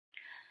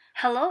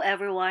Hello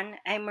everyone,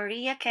 I'm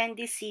Maria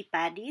Candy C.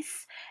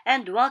 Padis,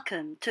 and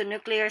welcome to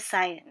Nuclear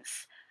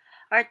Science.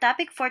 Our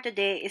topic for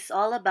today is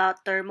all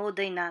about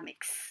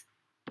thermodynamics.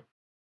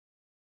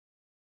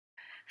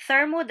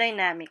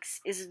 Thermodynamics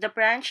is the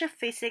branch of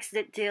physics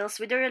that deals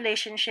with the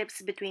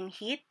relationships between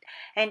heat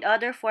and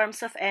other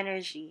forms of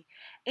energy.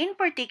 In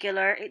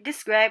particular, it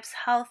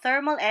describes how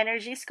thermal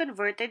energy is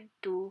converted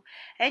to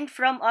and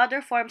from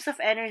other forms of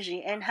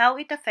energy and how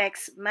it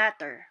affects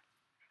matter.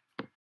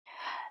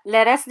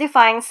 Let us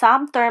define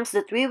some terms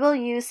that we will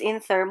use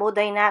in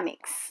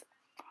thermodynamics.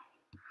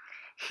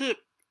 Heat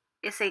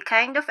is a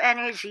kind of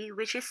energy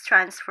which is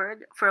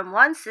transferred from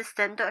one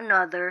system to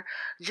another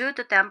due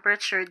to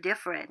temperature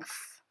difference.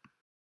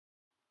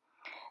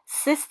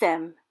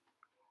 System.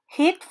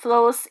 Heat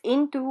flows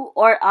into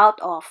or out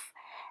of,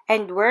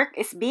 and work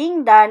is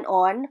being done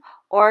on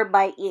or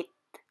by it.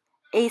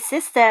 A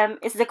system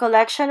is the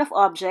collection of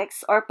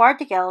objects or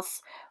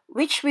particles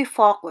which we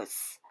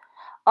focus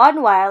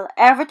on while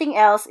everything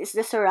else is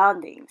the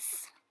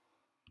surroundings.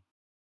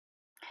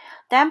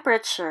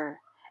 Temperature.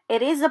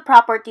 It is a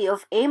property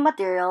of a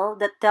material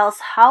that tells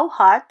how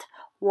hot,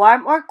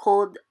 warm, or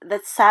cold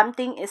that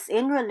something is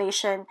in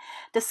relation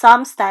to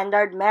some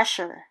standard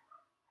measure.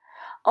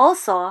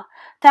 Also,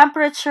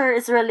 temperature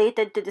is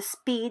related to the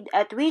speed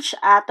at which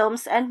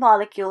atoms and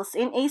molecules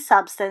in a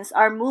substance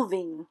are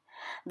moving.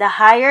 The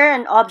higher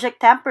an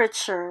object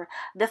temperature,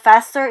 the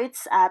faster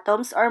its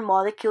atoms or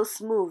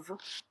molecules move.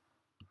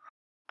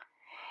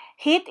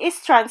 Heat is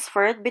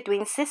transferred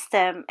between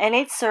system and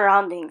its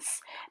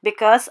surroundings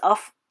because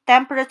of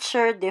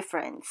temperature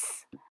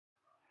difference.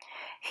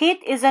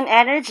 Heat is an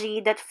energy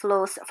that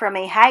flows from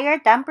a higher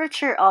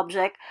temperature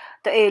object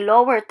to a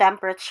lower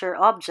temperature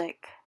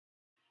object.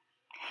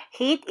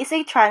 Heat is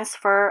a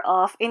transfer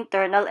of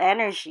internal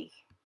energy.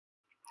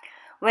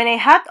 When a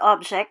hot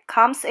object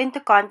comes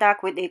into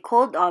contact with a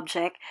cold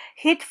object,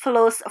 heat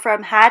flows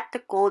from hot to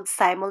cold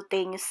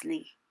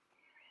simultaneously.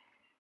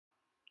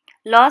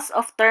 Laws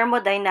of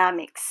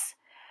thermodynamics.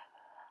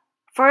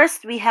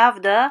 First, we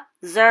have the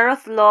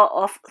zeroth law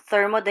of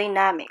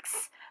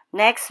thermodynamics.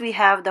 Next, we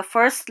have the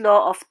first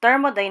law of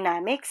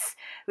thermodynamics.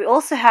 We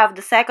also have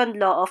the second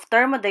law of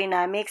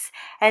thermodynamics.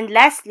 And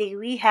lastly,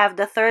 we have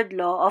the third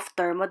law of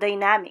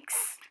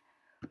thermodynamics.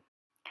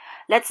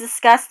 Let's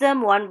discuss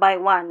them one by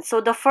one. So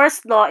the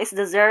first law is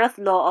the zeroth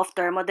law of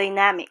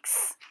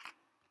thermodynamics.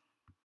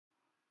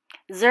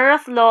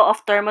 Zeroth law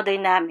of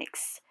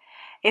thermodynamics.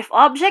 If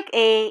object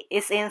A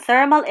is in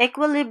thermal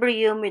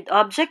equilibrium with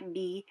object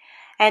B,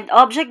 and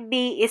object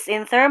B is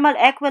in thermal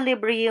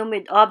equilibrium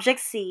with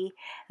object C,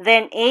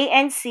 then A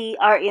and C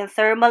are in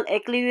thermal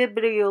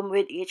equilibrium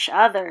with each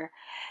other.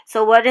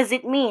 So what does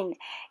it mean?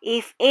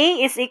 If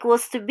A is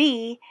equals to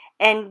B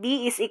and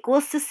B is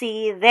equals to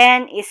C,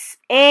 then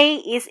A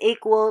is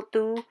equal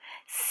to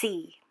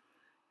C.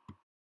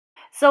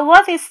 So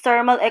what is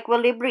thermal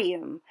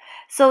equilibrium?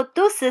 So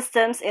two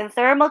systems in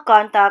thermal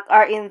contact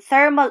are in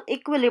thermal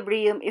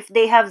equilibrium if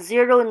they have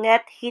zero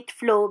net heat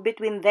flow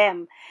between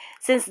them,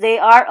 since they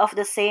are of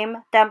the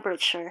same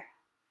temperature.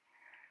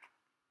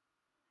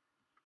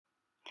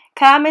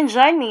 Come and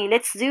join me.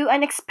 Let's do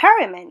an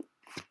experiment.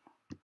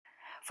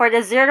 For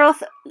the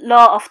zeroth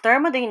law of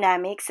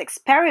thermodynamics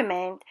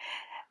experiment,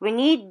 we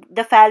need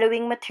the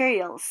following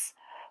materials.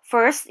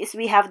 First is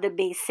we have the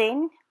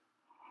basin.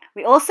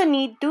 We also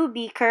need 2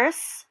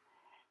 beakers,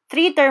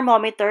 3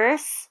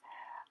 thermometers,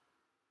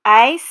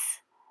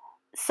 ice,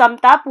 some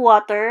tap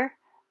water,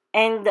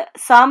 and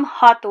some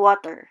hot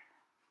water.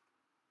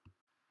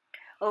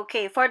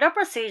 Okay, for the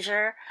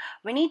procedure,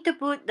 we need to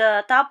put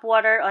the tap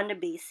water on the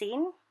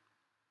basin.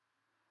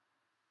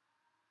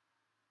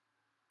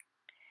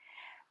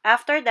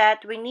 After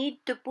that, we need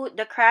to put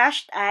the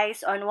crushed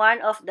ice on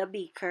one of the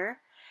beaker.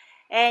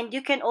 And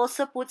you can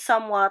also put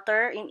some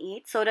water in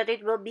it so that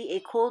it will be a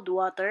cold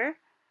water.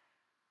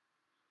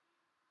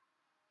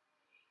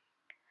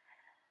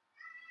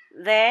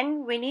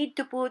 Then, we need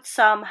to put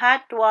some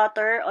hot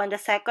water on the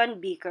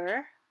second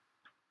beaker.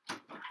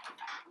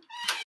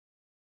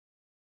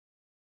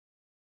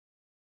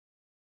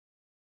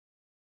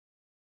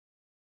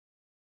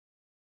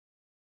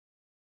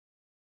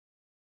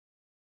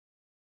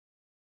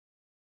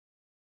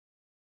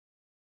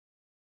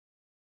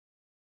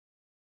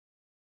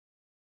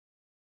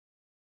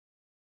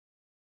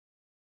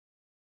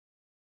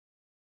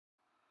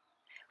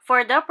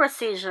 For the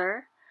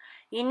procedure,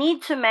 you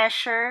need to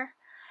measure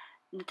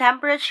the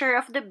temperature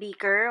of the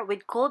beaker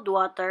with cold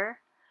water,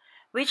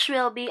 which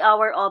will be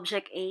our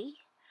object A,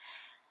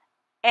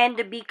 and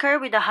the beaker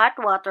with the hot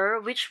water,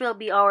 which will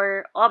be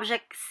our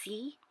object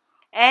C,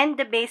 and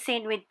the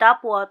basin with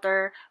tap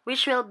water,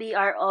 which will be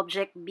our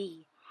object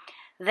B.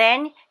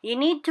 Then, you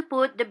need to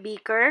put the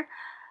beaker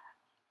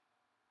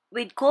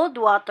with cold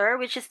water,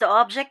 which is the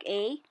object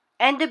A,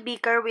 and the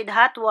beaker with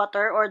hot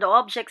water, or the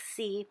object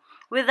C,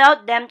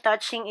 without them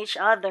touching each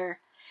other,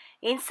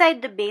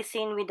 inside the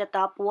basin with the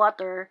tap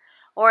water,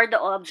 or the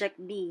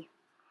object B.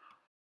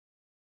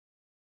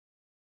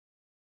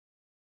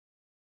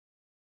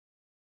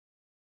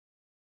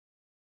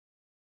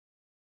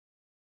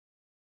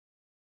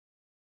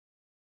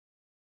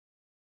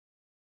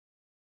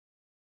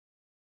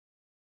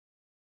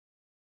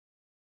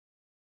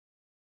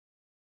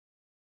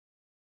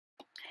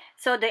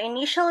 So the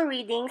initial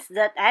readings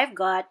that I've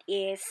got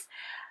is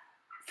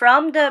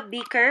from the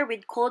beaker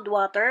with cold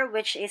water,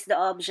 which is the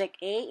object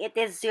A, it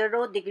is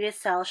 0 degrees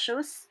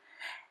Celsius.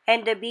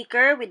 And the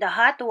beaker with the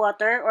hot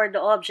water or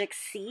the object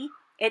C,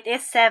 it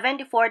is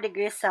 74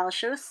 degrees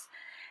Celsius.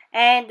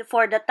 And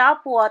for the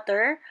top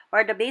water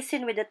or the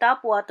basin with the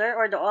top water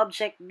or the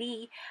object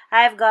B,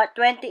 I've got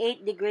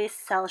 28 degrees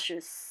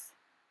Celsius.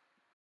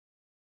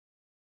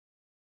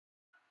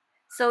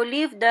 So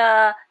leave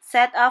the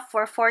setup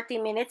for 40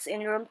 minutes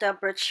in room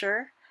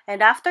temperature.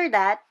 And after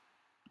that,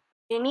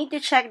 you need to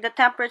check the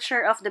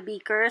temperature of the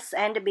beakers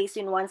and the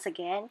basin once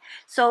again.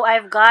 So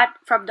I've got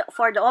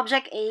for the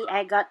object A,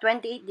 I got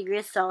 28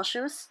 degrees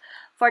Celsius.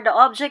 For the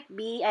object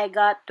B, I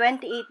got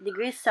 28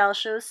 degrees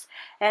Celsius.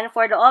 And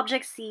for the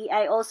object C,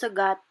 I also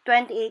got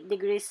 28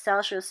 degrees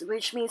Celsius,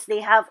 which means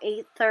they have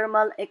a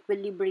thermal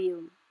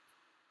equilibrium.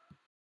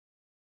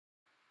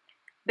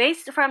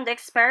 Based from the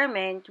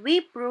experiment, we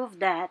proved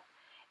that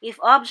if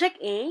object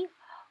A,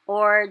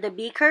 or the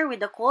beaker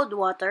with the cold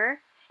water,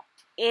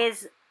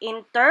 is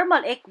in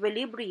thermal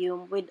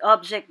equilibrium with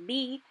object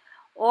B,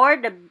 or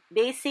the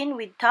basin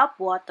with top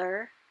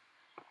water,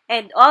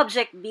 and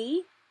object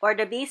B, or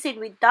the basin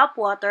with top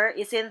water,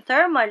 is in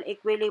thermal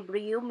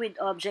equilibrium with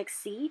object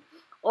C,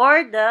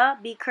 or the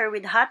beaker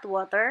with hot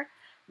water,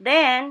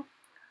 then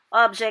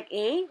object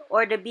A,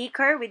 or the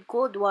beaker with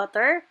cold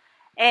water,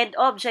 and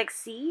object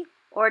C,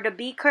 or the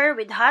beaker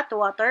with hot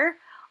water,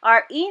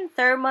 are in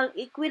thermal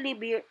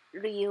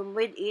equilibrium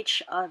with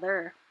each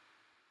other.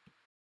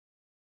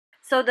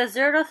 So the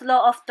zeroth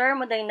law of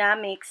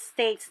thermodynamics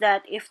states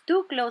that if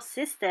two closed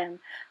systems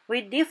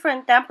with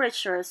different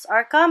temperatures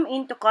are come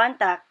into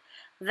contact,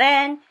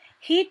 then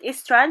heat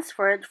is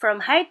transferred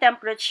from high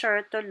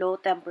temperature to low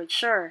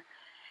temperature.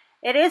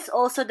 It is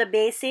also the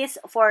basis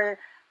for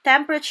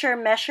temperature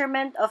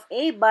measurement of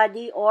a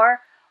body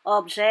or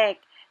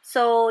object.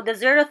 So the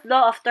zeroth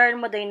law of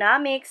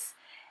thermodynamics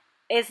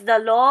is the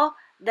law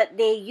that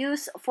they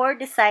use for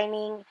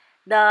designing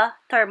the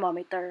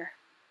thermometer.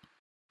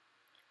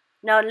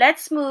 Now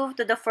let's move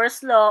to the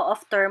first law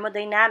of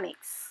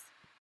thermodynamics.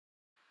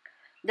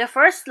 The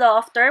first law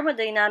of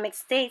thermodynamics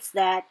states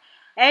that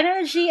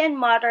energy and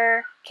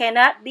matter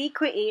cannot be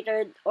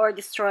created or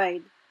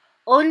destroyed,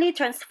 only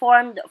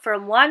transformed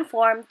from one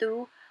form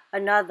to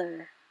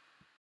another.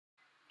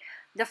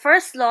 The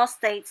first law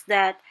states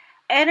that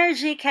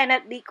energy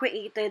cannot be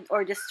created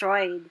or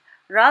destroyed.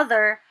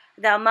 Rather,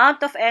 the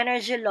amount of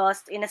energy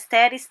lost in a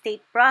steady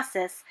state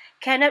process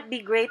cannot be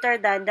greater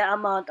than the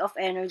amount of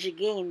energy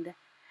gained.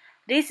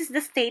 This is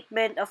the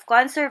statement of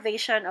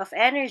conservation of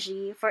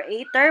energy for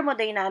a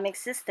thermodynamic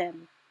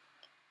system.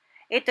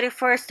 It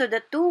refers to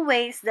the two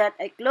ways that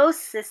a closed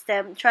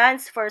system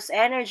transfers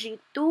energy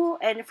to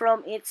and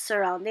from its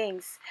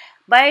surroundings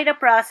by the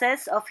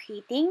process of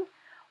heating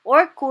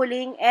or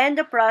cooling and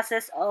the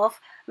process of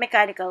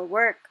mechanical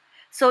work.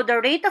 So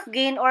the rate of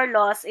gain or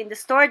loss in the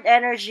stored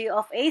energy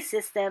of a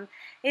system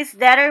is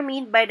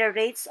determined by the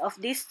rates of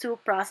these two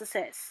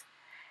processes.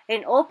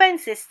 In open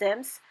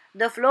systems,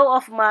 the flow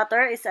of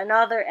matter is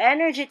another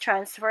energy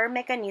transfer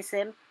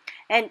mechanism,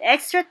 and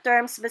extra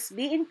terms must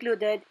be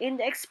included in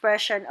the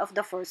expression of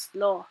the first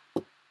law.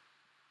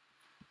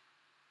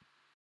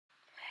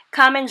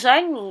 Come and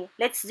join me.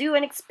 Let's do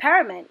an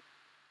experiment.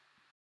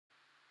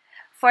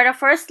 For the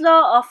first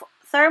law of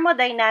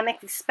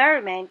thermodynamic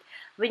experiment,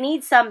 we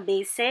need some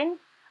basin,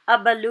 a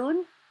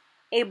balloon,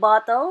 a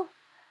bottle,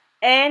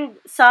 and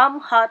some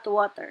hot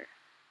water.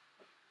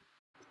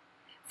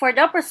 For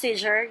the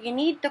procedure, you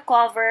need to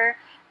cover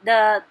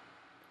the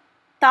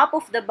top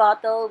of the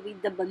bottle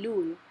with the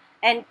balloon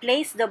and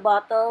place the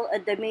bottle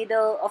at the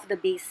middle of the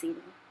basin.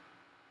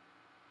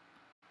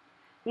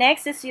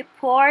 Next is you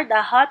pour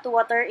the hot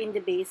water in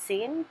the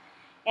basin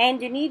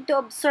and you need to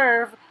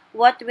observe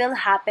what will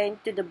happen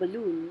to the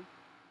balloon.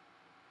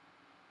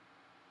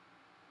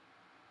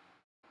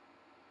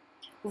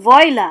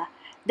 Voila!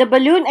 The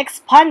balloon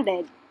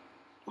expanded.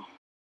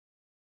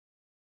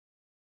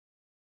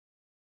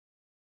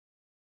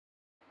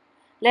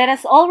 Let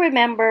us all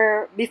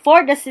remember,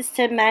 before the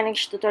system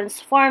managed to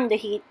transform the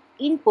heat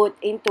input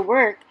into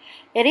work,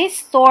 it is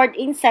stored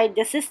inside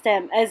the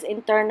system as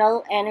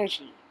internal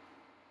energy.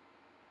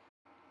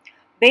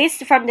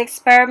 Based from the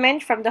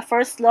experiment from the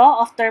first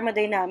law of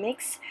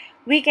thermodynamics,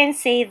 we can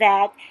say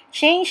that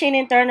change in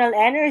internal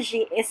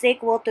energy is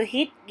equal to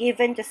heat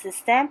given to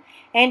system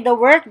and the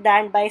work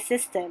done by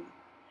system.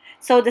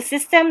 So the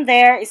system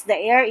there is the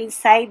air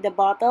inside the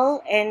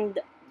bottle and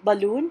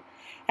balloon,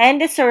 and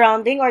the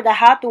surrounding or the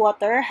hot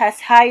water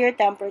has higher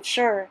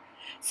temperature.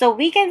 So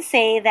we can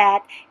say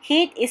that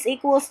heat is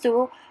equals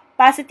to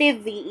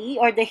positive VE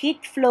or the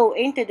heat flow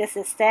into the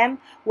system,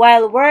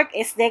 while work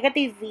is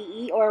negative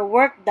VE or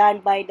work done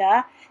by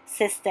the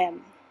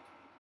system.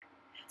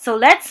 So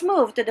let's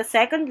move to the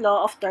second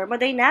law of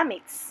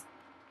thermodynamics.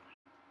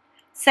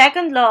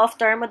 Second law of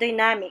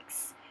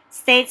thermodynamics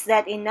states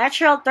that in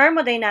natural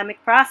thermodynamic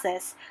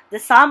process, the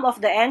sum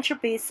of the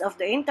entropies of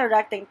the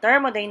interacting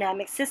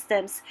thermodynamic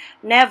systems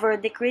never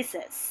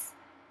decreases.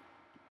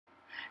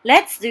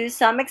 Let's do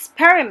some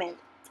experiment.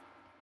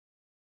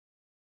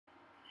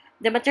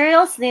 The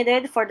materials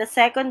needed for the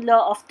second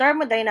law of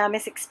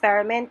thermodynamics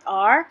experiment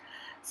are,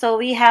 so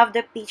we have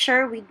the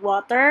pitcher with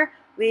water.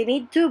 We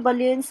need 2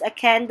 balloons, a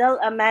candle,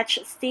 a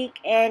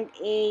matchstick, and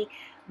a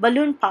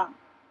balloon pump.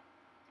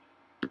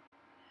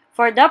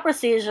 For the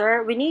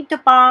procedure, we need to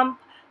pump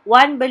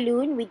 1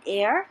 balloon with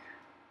air.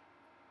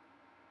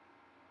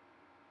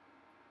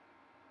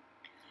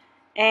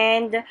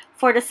 And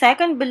for the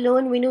second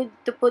balloon, we need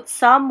to put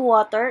some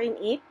water in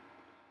it.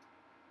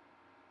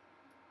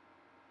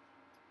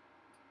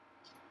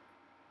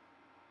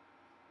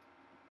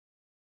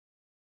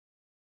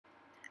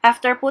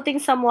 After putting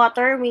some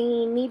water,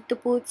 we need to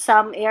put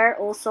some air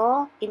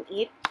also in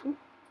it.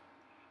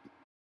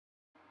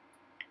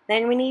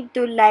 Then we need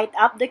to light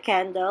up the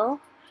candle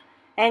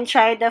and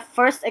try the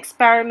first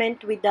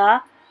experiment with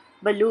the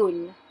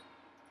balloon.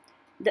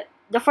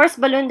 The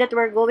first balloon that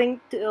we're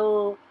going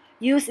to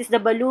use is the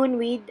balloon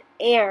with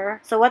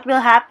air. So what will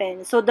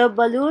happen? So the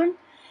balloon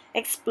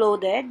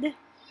exploded.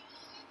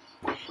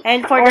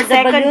 And for the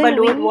second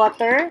balloon with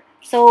water,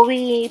 so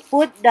we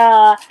put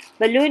the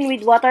balloon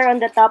with water on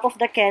the top of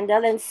the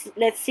candle and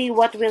let's see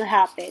what will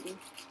happen.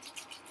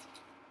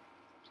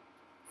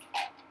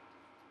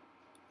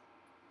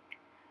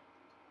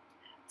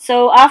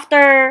 So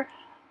after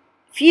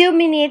few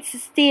minutes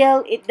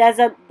still it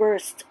doesn't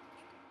burst.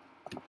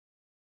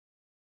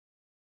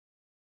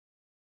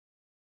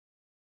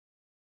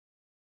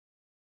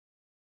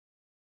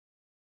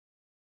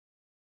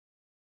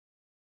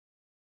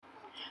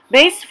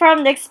 Based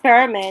from the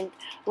experiment,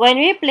 when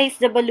we place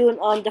the balloon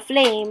on the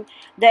flame,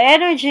 the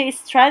energy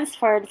is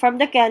transferred from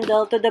the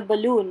candle to the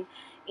balloon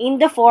in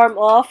the form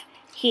of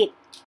heat.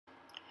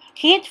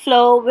 Heat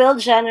flow will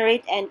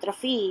generate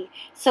entropy.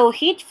 So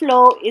heat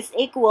flow is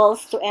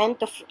equals to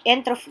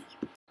entropy.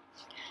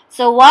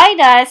 So why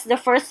does the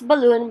first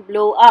balloon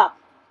blow up?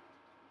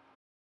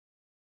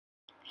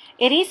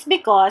 It is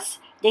because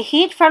the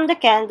heat from the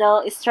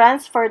candle is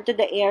transferred to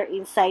the air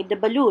inside the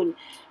balloon.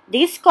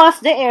 This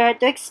caused the air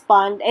to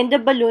expand and the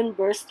balloon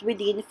burst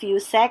within few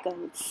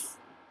seconds.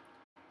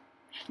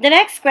 The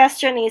next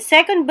question is,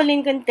 second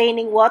balloon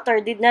containing water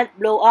did not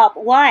blow up.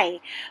 Why?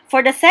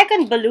 For the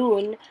second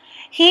balloon,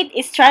 heat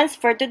is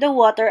transferred to the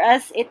water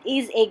as it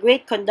is a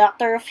great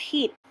conductor of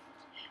heat.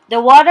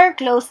 The water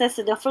closest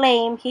to the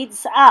flame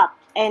heats up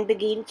and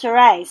begins to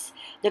rise.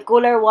 The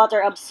cooler water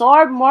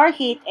absorbs more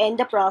heat and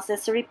the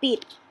process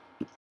repeats.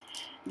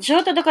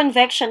 Due to the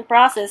convection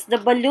process, the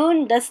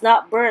balloon does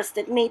not burst.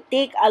 It may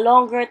take a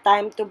longer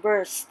time to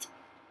burst.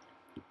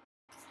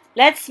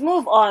 Let's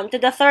move on to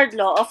the third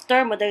law of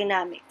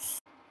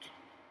thermodynamics.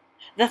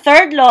 The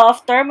third law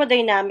of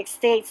thermodynamics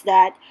states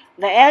that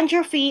the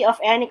entropy of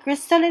any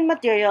crystalline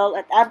material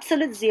at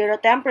absolute zero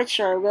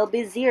temperature will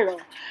be zero.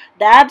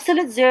 The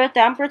absolute zero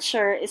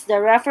temperature is the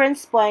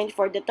reference point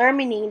for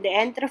determining the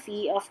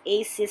entropy of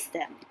a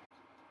system.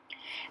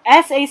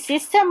 As a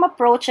system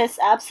approaches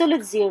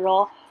absolute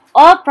zero,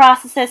 all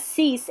processes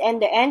cease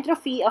and the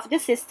entropy of the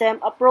system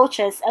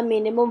approaches a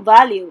minimum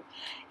value.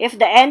 If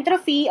the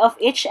entropy of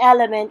each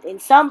element in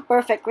some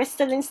perfect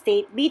crystalline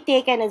state be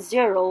taken as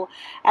zero,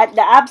 at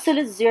the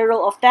absolute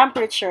zero of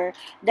temperature,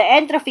 the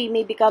entropy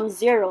may become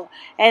zero,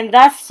 and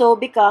thus so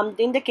become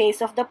in the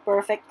case of the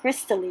perfect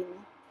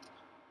crystalline.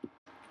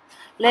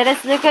 Let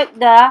us look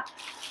at the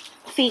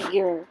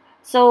figure.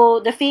 So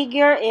the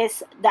figure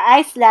is the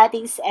ice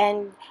lattice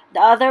and the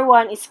other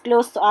one is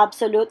close to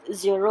absolute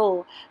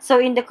zero. So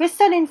in the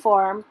crystalline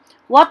form,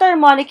 water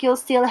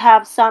molecules still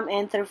have some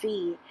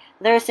entropy.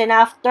 There's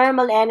enough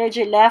thermal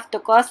energy left to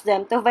cause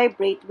them to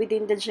vibrate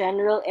within the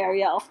general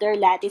area of their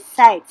lattice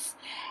sites.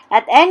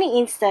 At any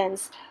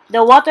instance,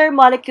 the water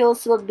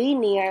molecules will be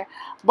near,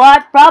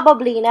 but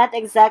probably not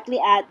exactly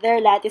at their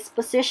lattice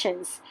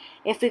positions.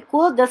 If we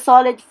cool the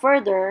solid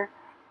further,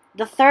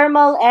 the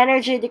thermal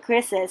energy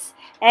decreases,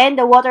 and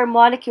the water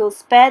molecules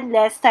spend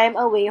less time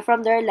away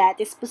from their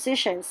lattice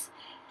positions.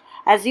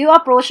 As you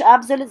approach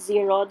absolute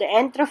zero, the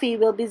entropy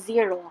will be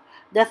zero.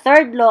 The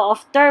third law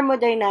of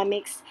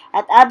thermodynamics,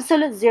 at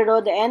absolute zero,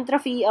 the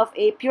entropy of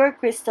a pure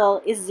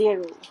crystal is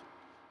zero.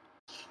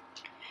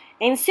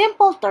 In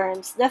simple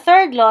terms, the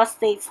third law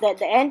states that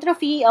the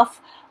entropy of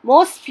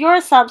most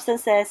pure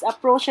substances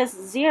approaches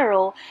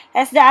zero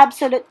as the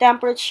absolute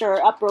temperature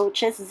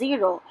approaches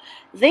zero.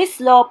 This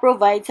law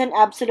provides an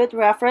absolute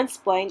reference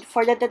point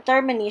for the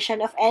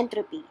determination of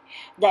entropy.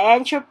 The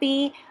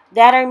entropy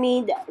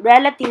determined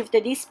relative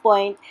to this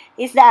point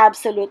is the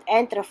absolute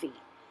entropy.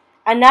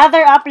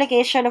 Another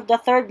application of the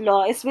third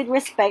law is with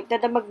respect to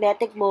the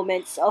magnetic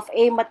moments of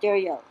a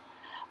material.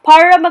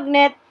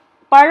 Paramagnetic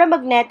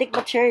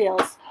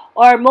materials,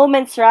 or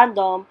moments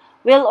random,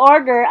 will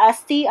order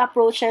as T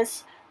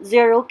approaches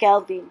 0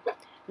 Kelvin.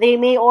 They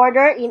may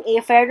order in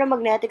a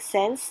ferromagnetic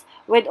sense,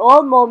 with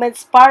all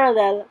moments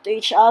parallel to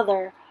each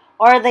other,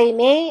 or they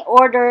may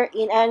order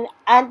in an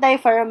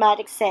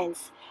antiferromatic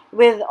sense,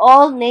 with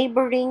all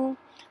neighboring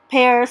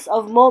pairs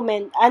of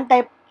moment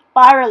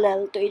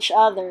anti-parallel to each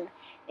other.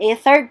 A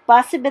third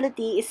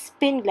possibility is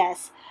spin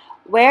glass,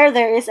 where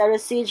there is a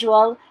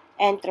residual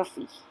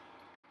entropy.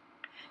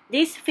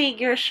 This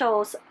figure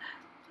shows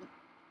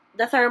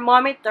the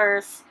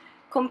thermometers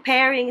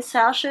comparing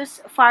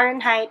Celsius,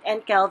 Fahrenheit,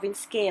 and Kelvin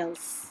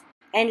scales.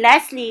 And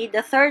lastly,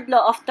 the third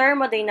law of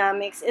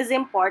thermodynamics is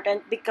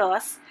important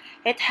because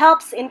it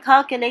helps in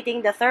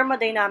calculating the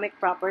thermodynamic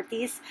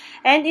properties,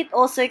 and it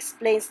also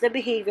explains the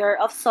behavior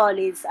of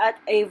solids at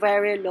a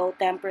very low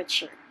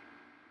temperature.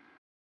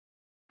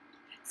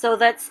 So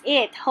that's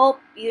it.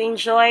 Hope you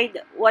enjoyed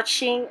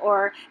watching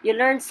or you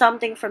learned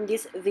something from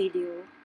this video.